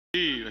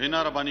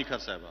हिना रबानी खर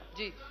साहबा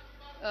जी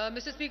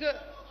mister speaker,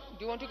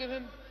 do want to give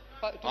him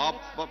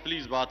आप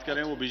प्लीज बात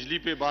करें। वो बिजली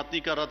पे बात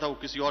नहीं कर रहा था, वो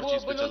किसी और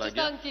चीज पे चला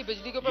गया। की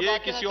बिजली के ऊपर ये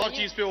बात किसी और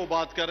चीज पे वो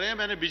बात कर रहे हैं।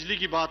 मैंने बिजली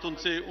की बात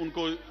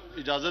उनको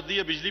इजाजत दी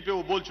है। बिजली पे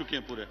वो बोल चुके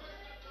हैं पूरे।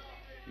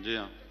 जी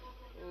हाँ,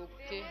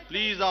 ओके,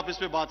 प्लीज आप इस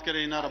पे बात करें।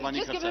 हिना रबानी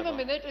खर साहबा,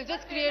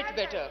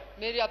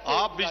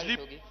 आप बिजली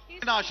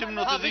आशिम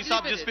नोतजी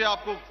साहब जिस पे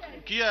आपको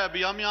किया है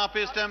अभी, हम यहाँ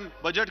पे इस टाइम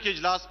बजट के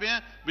इजलास पे हैं,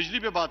 बिजली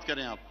पे बात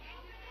करें।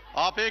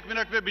 आप 1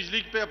 मिनट पे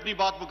बिजली पे अपनी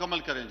बात मुकम्मल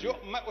करें। जी, जो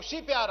मैं उसी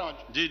पे आ रहा हूँ।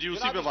 जी जी,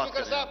 उसी पे बात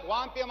करें साहब,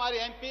 वहां पे हमारे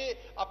एमपी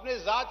अपने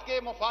जात के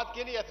मुफाद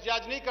के लिए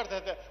एहतजाज नहीं करते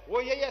थे।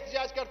 वो यही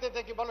एहतजाज करते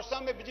थे कि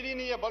बलूचिस्तान में बिजली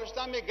नहीं है,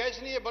 बलूचिस्तान में गैस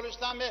नहीं है,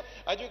 बलूचिस्तान में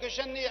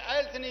एजुकेशन नहीं है,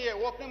 हेल्थ नहीं है।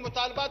 वो अपने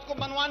मुतालबात को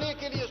मनवाने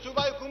के लिए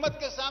सूबाई हुकूमत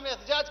के सामने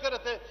एहतजाज कर रहे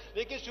थे,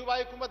 लेकिन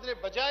सूबाई हुकूमत ने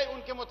बजाय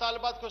उनके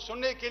मुतालबात को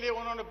सुनने के लिए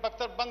उन्होंने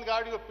बख्तरबंद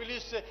गाड़ियों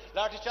पुलिस से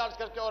लाठीचार्ज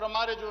करके, और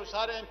हमारे जो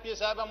सारे एमपी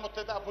साहब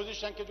मुत्तहिदा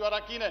अपोजिशन के जो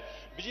अरकान है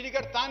बिजली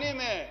घर ताने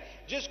में,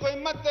 जिसको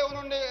हिम्मत है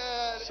उन्होंने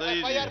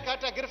FIR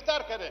काटा,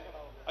 गिरफ्तार करें,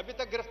 अभी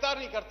तक गिरफ्तार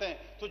नहीं करते हैं।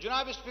 तो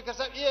जनाब स्पीकर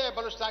साहब, ये है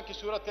बलूचिस्तान की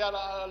सूरत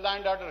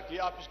लैंड ऑर्डर की,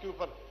 आप इसके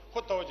ऊपर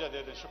खुद तवज्जो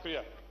दे दें।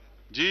 शुक्रिया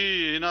जी।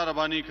 हिना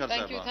रबानी खर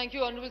साहब, thank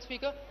you honourable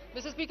speaker.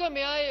 Mister speaker,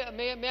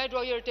 may I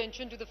draw your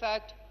attention to the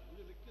fact,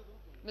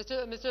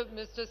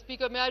 Mr.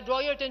 Speaker, may I draw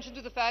your attention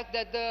to the fact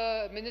that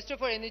the Minister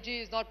for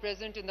Energy is not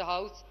present in the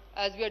House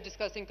as we are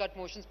discussing cut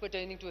motions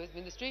pertaining to his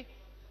ministry.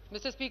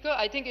 Mr. Speaker,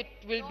 I think it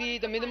will be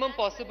the minimum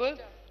possible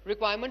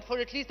requirement for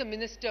at least the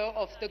minister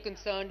of the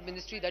concerned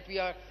ministry that we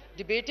are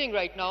debating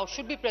right now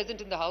should be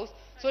present in the House,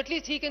 so at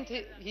least he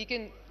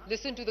can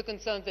listen to the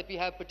concerns that we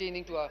have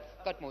pertaining to our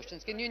cut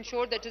motions. Can you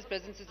ensure that his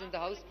presence is in the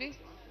House, please?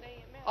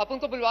 आप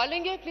उनको बुलवा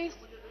लेंगे, please?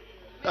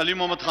 Ali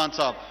Mohammad Khan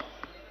साहब।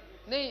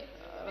 नहीं,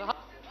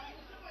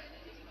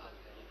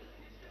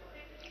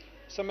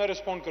 sir मैं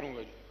respond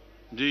करूंगा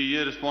जी,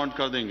 ये respond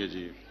कर देंगे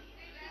जी।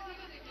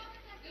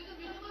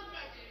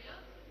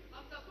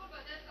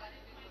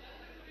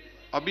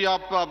 अभी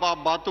आप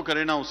बात तो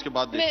करें ना, उसके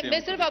बाद देखते हैं। मैं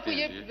सिर्फ आपको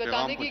ये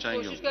बताने की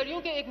कोशिश कर रही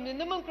हूँ कि एक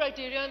minimum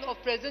criterion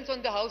of presence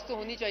on the house तो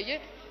होनी चाहिए।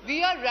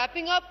 We are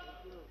wrapping up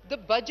the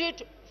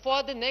budget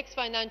for the next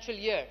financial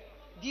year.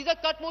 These are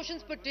cut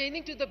motions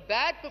pertaining to the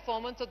bad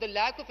performance or the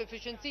lack of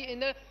efficiency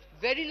in a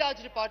very large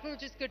department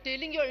which is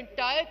curtailing your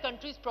entire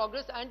country's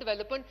progress and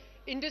development,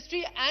 industry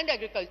and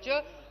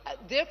agriculture.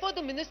 Therefore,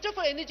 the Minister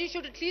for Energy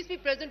should at least be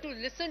present to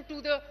listen to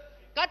the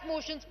cut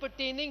motions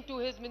pertaining to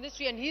his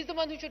ministry, and he's the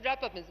one who should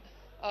wrap up.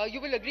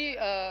 You will agree,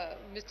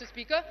 Mr.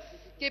 Speaker,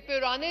 कि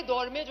पुराने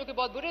दौर में जो कि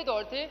बहुत बुरे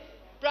दौर थे,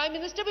 Prime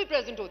Minister भी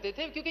present होते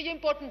थे क्योंकि ये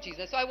important चीज़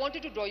है. So I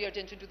wanted to draw your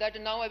attention to that,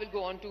 and now I will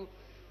go on to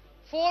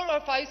 4 or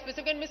 5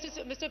 specific. And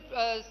Mr.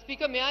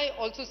 Speaker, may I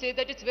also say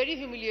that it's very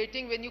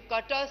humiliating when you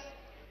cut us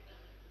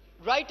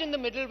right in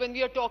the middle when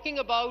we are talking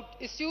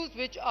about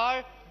issues which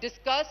are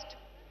discussed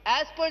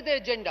as per the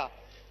agenda.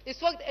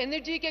 इस वक्त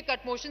energy के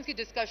cut motions की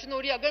discussion हो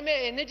रही है. अगर मैं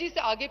energy से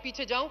आगे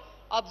पीछे जाऊं,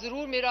 आप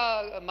जरूर मेरा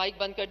माइक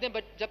बंद कर दें,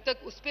 बट जब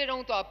तक उस पे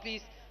रहूं तो आप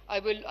please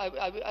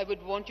I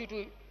would want you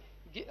to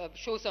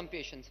show some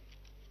patience.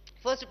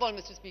 First of all,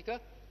 Mr. Speaker,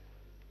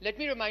 let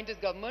me remind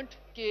this government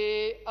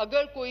कि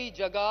अगर कोई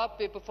जगह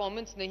पे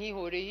परफॉर्मेंस नहीं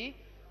हो रही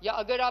या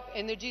अगर आप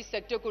एनर्जी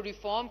सेक्टर को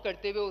रिफॉर्म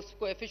करते हुए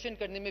उसको एफिशिएंट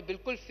करने में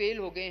बिल्कुल फेल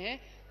हो गए हैं,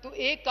 तो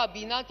एक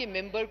काबीना के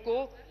मेंबर को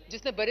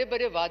जिसने बड़े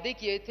बड़े वादे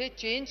किए थे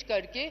चेंज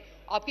करके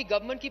आपकी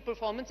गवर्नमेंट की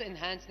परफॉर्मेंस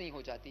एनहांस नहीं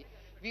हो जाती.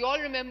 We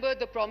all remember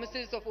the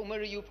promises of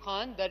Umar Ayub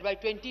Khan that bye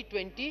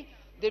 2020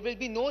 there will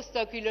be no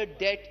circular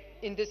debt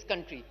in this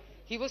country.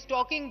 He was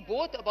talking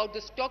both about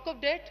the stock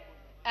of debt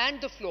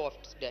and the flow of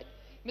debt.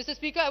 Mr.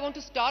 Speaker, I want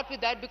to start with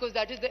that because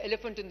that is the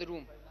elephant in the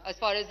room as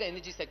far as the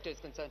energy sector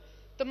is concerned.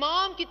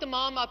 तमाम की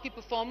तमाम आपकी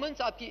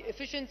performance, आपकी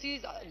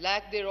efficiencies,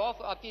 lack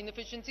thereof, आपकी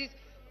inefficiencies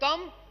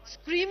come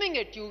screaming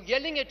at you,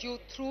 yelling at you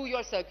through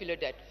your circular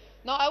debt.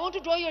 Now, I want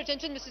to draw your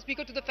attention, Mr.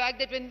 Speaker, to the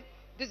fact that when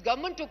this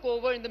government took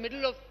over in the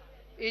middle of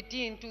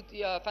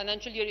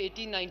financial year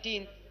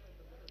 18-19,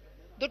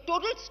 the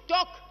total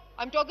stock,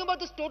 I'm talking about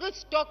the total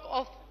stock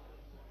of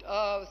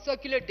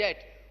circular debt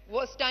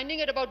was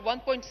standing at about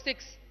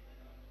 1.6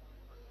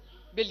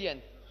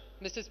 billion,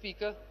 Mr.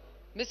 Speaker.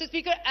 Mr.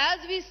 Speaker,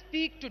 as we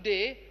speak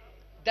today,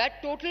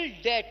 that total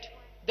debt,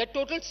 that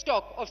total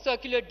stock of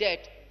circular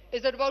debt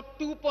is at about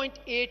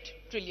 2.8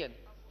 trillion.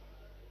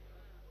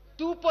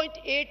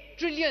 2.8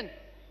 trillion,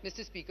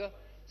 Mr. Speaker.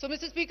 So,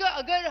 Mr. Speaker,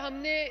 अगर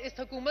हमने इस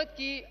हुकूमत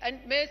की,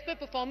 and मैं इस पे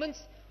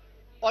performance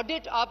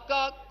audit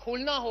आपका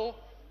खोलना हो,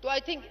 तो आई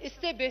थिंक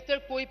इससे बेहतर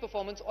कोई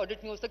परफॉर्मेंस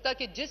ऑडिट नहीं हो सकता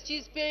कि जिस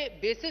चीज़ पे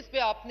बेसिस पे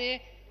आपने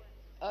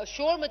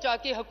शोर मचा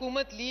के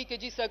हुकूमत ली कि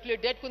जी सर्कुलर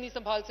डेट को नहीं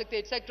संभाल सकते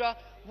एटसेट्रा,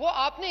 वो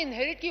आपने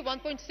इनहेरिट की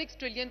 1.6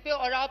 ट्रिलियन पे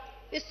और आप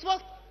इस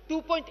वक्त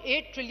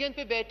 2.8 ट्रिलियन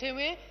पे बैठे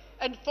हुए हैं.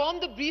 And from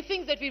the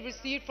briefings that we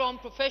receive from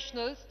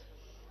professionals,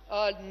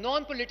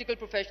 non-political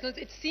professionals,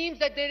 it seems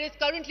that there is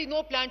currently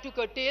no plan to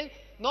curtail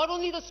not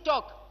only the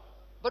stock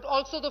but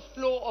also the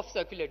flow of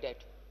circular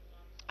debt.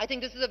 I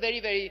think this is a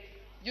very, very,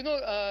 you know,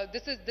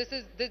 this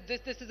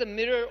is a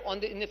mirror on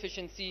the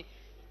inefficiency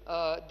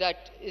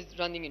that is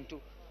running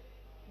into.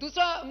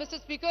 दूसरा mister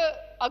speaker,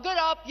 अगर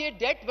आप ये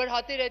date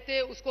बढ़ाते रहते,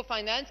 उसको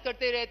finance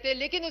करते रहते,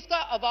 लेकिन उसका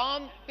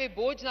अवाम पे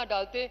बोझ ना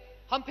डालते,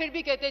 हम फिर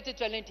भी कहते हैं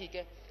चलें ठीक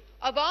है।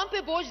 अवाम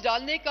पे बोझ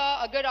डालने का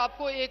अगर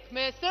आपको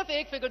मैं सिर्फ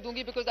एक फिगर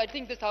दूंगी, because I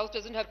think this house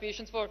doesn't have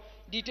patience for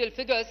detail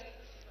figures.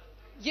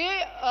 ये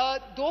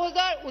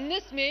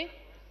 2019 में,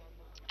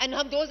 एंड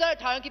हम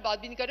 2018 की बात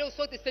भी नहीं कर रहे, उस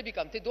वक्त इससे भी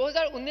कम थे।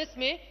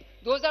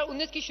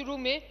 2019 की शुरू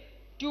में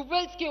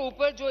ट्यूबवेल्स के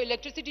ऊपर जो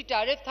इलेक्ट्रिसिटी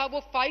टैरिफ था वो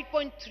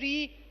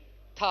 5.3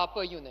 था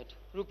per unit,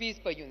 rupees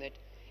per unit.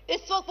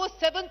 इस वक्त वो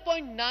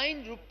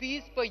 7.9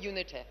 रुपीस पर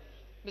यूनिट है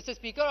मिस्टर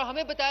स्पीकर। और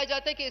हमें बताया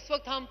जाता है कि इस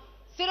वक्त हम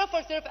सिर्फ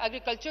और सिर्फ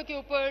एग्रीकल्चर के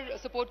ऊपर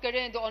सपोर्ट कर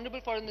रहे हैं। The honourable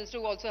foreign minister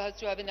who also has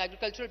to have an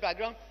agricultural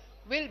background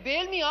will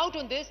bail me out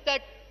on this,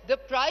 that the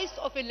price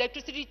of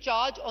electricity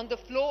charge on the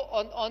flow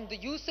on the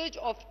usage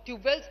of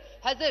tubewells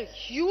has a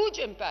huge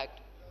impact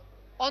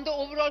on the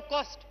overall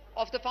cost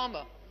of the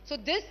farmer. So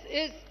this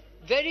is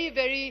very,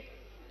 very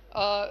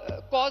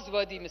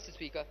cause-worthy, Mr.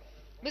 Speaker.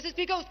 Mr.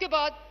 Speaker, उसके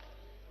बाद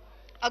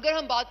अगर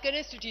हम बात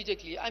करें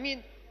strategically, I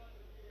mean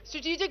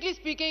strategically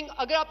speaking,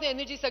 अगर आपने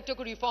energy sector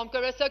को reform कर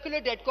रहा है,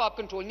 सर्कुलर डेट को आप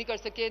कंट्रोल नहीं कर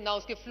सके, ना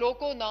उसके फ्लो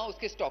को, ना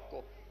उसके स्टॉक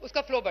को,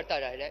 उसका फ्लो बढ़ता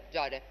जा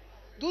रहा है।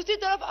 दूसरी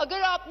तरफ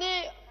अगर आपने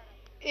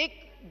एक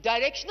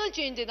डायरेक्शनल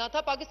चेंज देना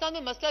था, पाकिस्तान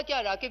में मसला क्या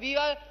रहा कि we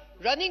are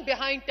running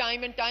behind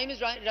time and time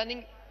is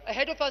running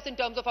ahead of us in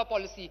terms of our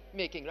policy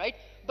making,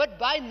 right? But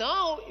by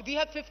now we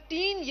have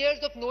 15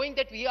 years of knowing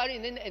that we are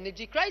in an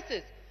energy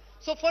crisis.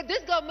 So for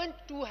this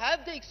government to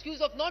have the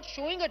excuse of not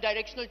showing a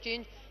directional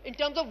change in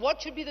terms of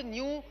what should be the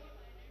new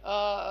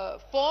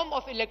form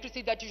of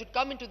electricity that should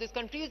come into this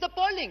country is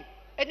appalling,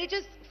 and it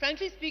is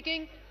frankly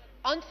speaking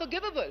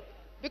unforgivable.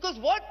 Because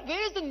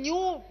where is the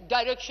new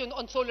direction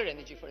on solar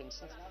energy, for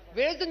instance?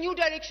 Where is the new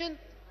direction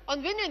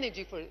on wind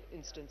energy, for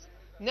instance?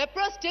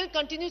 NEPRA still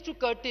continues to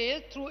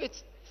curtail through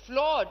its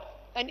flawed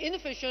and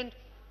inefficient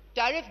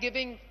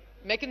tariff-giving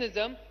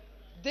mechanism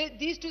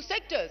these two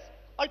sectors.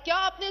 और क्या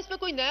आपने इसमें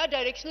कोई नया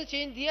directional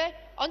change दिया है?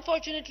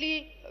 Unfortunately,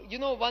 you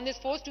know, one is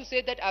forced to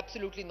say that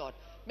absolutely not.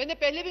 मैंने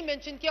पहले भी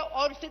mention किया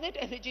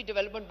Alternate Energy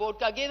Development Board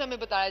का again हमें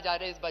बताया जा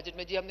रहा है इस budget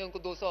में जी हमने उनको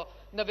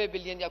 290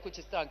 बिलियन या कुछ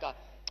इस तरह का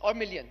और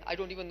million, I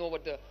don't even know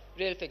what the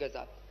real figures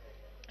are,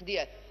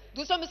 दिया है।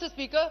 दूसरा मिस्टर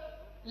स्पीकर,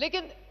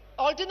 लेकिन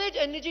Alternate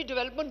Energy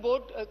Development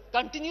Board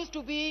continues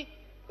to be,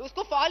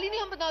 उसको फाल ही नहीं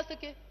हम बना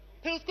सके,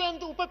 फिर उसके हम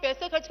ऊपर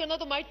पैसा खर्च करना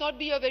तो might not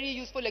be a very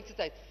useful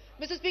exercise.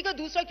 Mister speaker,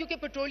 दूसरा क्योंकि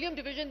पेट्रोलियम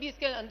डिवीजन भी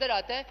इसके अंदर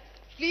आता है,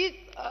 please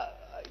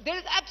there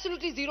is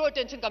absolutely zero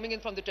attention coming in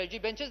from the treasury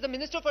benches. The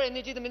Minister for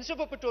Energy, the Minister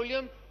for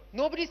Petroleum,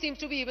 nobody seems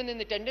to be even in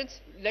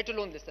attendance, let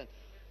alone listen.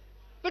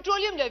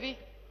 Petroleum levy,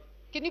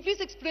 can you please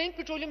explain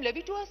petroleum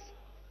levy to us?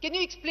 Can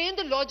you explain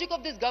the logic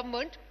of this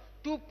government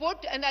to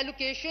put an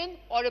allocation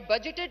or a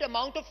budgeted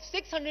amount of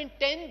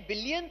 610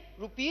 billion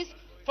rupees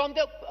from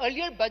the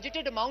earlier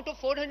budgeted amount of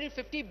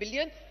 450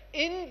 billion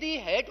in the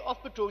head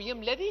of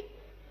petroleum levy?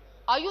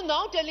 Are you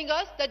now telling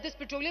us that this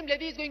petroleum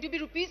levy is going to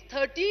be rupees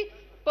 30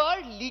 per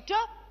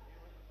litre?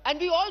 And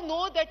we all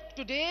know that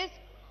today's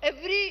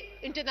every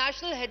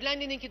international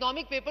headline in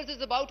economic papers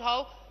is about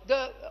how the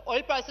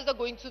oil prices are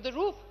going through the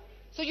roof.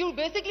 So you're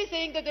basically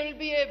saying that there will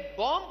be a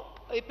bomb,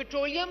 a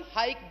petroleum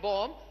hike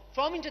bomb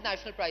from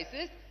international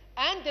prices,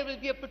 and there will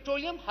be a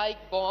petroleum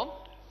hike bomb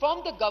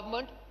from the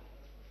government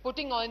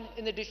putting on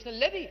an additional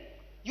levy.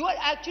 You are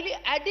actually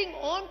adding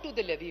on to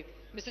the levy,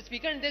 Mr.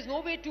 Speaker, and there's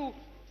no way to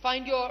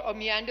find or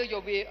meander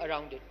your way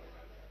around it.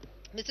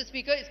 Mr.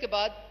 Speaker, इसके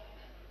बाद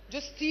जो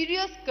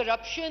serious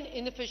corruption,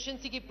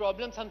 inefficiency की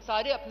problems हम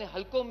सारे अपने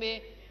हलकों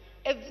में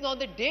on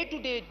the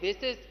day-to-day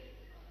basis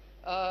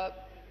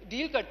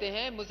deal करते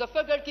हैं,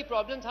 मुजफ्फरगढ़ की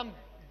problems हम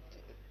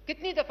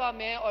कितनी दफा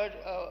मैं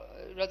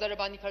और रज़ा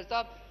रब्बानी खर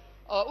साहब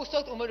उस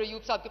वक्त उमर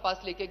अयूब साहब के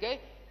पास लेके गए.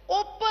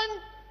 Open,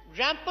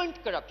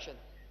 rampant corruption.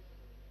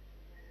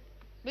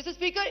 Mr.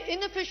 Speaker,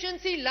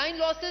 inefficiency, line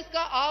losses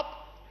का आप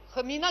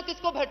खमीना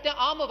किसको भरते हैं?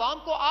 आम आवाम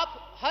को.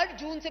 आप हर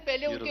जून से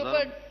पहले उनके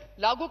ऊपर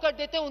लागू कर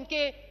देते हैं,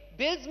 उनके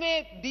बिल्स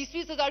में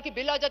 20-20 हजार के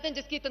बिल आ जाते हैं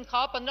जिसकी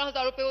तनख्वाह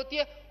 15,000 रुपए होती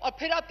है, और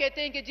फिर आप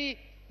कहते हैं कि जी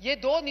ये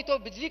दो नहीं तो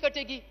बिजली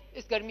कटेगी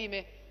इस गर्मी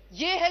में.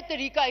 ये है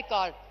तरीका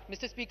कार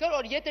मिस्टर स्पीकर,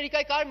 और ये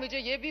तरीका कार मुझे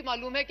ये भी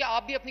मालूम है कि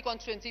आप भी अपनी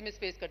कॉन्स्टिट्यूएंसी में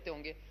फेस करते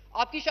होंगे.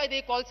 आपकी शायद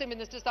एक कॉल से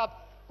मिनिस्टर साहब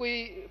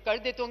कोई कर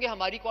देते होंगे,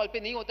 हमारी कॉल पे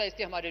नहीं होता,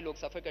 इसलिए हमारे लोग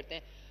सफर करते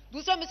हैं.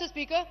 दूसरा मिस्टर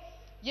स्पीकर,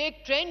 ये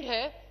एक ट्रेंड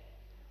है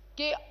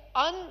कि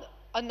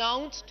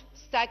अनअनाउंस्ड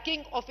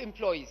सैकिंग ऑफ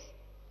एम्प्लॉइज.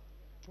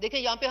 देखें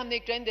यहां पे हमने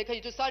एक ट्रेंड देखा, ये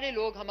जो सारे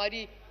लोग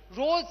हमारी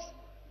रोज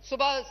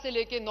सुबह से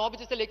लेके 9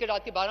 बजे से लेकर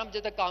रात के 12 बजे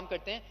तक काम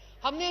करते हैं,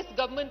 हमने इस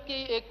गवर्नमेंट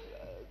की एक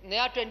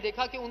नया ट्रेंड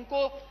देखा कि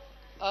उनको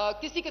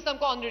किसी किस्म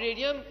का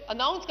ऑनरेरियम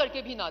अनाउंस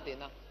करके भी ना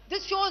देना.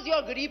 दिस शोज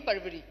योर गरीब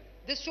परवरी.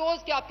 दिस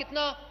शोज कि आप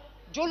कितना,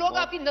 जो लोग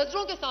आपकी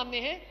नजरों के सामने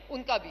हैं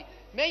उनका भी.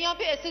 मैं यहाँ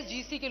पे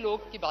SSGC के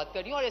लोग की बात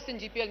कर रही हूँ, और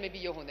SNGPL में भी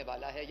ये होने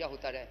वाला है या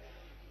होता रहे.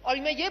 और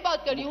मैं ये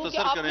बात कर रही हूँ कि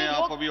आपने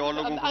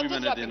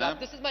लोग,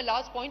 this is my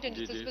last point and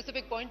it's a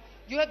specific point.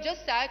 You have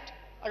just sacked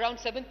around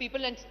 7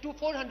 people and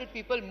 400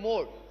 people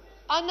more.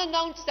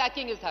 Unannounced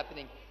sacking is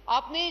happening.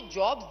 आपने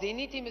जॉब्स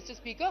देनी थी मिस्टर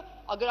स्पीकर,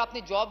 अगर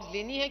आपने जॉब्स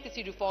लेनी है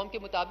किसी रिफॉर्म के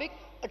मुताबिक,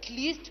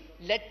 at least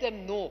let them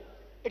know,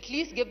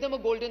 at least give them a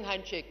golden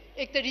handshake,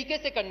 एक तरीके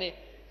से करने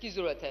की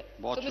जरूरत है।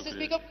 तो मिस्टर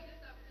स्पीकर,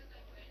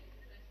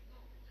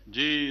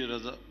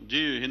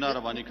 जी हिना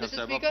रबानी खर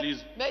साहब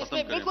प्लीज। मैं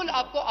इसमें बिल्कुल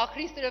आपको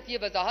आखिरी तरफ ये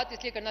वजाहत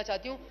इसलिए करना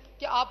चाहती हूँ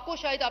कि आपको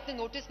शायद आपने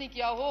नोटिस नहीं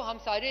किया हो, हम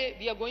सारे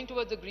we are going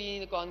towards the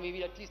green economy,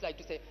 we at least like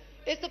to से,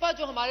 इस दफा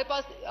जो हमारे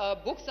पास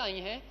बुक्स आई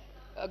हैं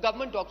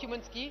गवर्नमेंट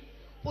डॉक्यूमेंट्स की,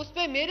 उस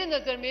पर मेरे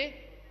नजर में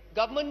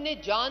गवर्नमेंट ने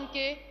जान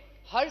के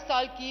हर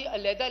साल की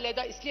अलग-अलग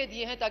इसलिए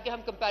दिए हैं ताकि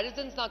हम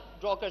कंपैरिजंस ना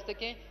ड्रॉ कर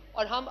सकें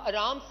और हम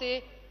आराम से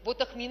वो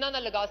तखमीना ना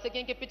लगा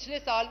सकें कि पिछले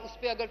साल उस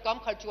पर अगर कम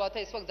खर्च हुआ था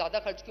इस वक्त ज्यादा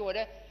खर्च क्यों हो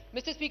रहा है।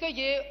 मिस्टर स्पीकर,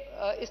 ये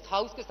इस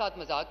हाउस के साथ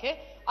मजाक है।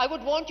 I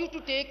would want you to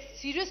take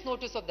serious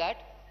notice of that,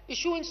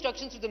 issue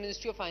instructions to the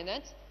ministry of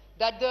finance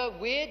that the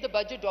way the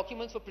budget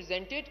documents were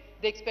presented,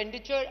 the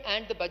expenditure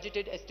and the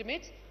budgeted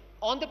estimates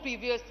on the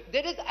previous,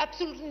 there is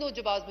absolutely no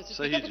jawaz, Mr.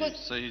 Speaker, because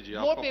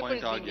more paper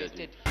is being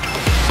wasted.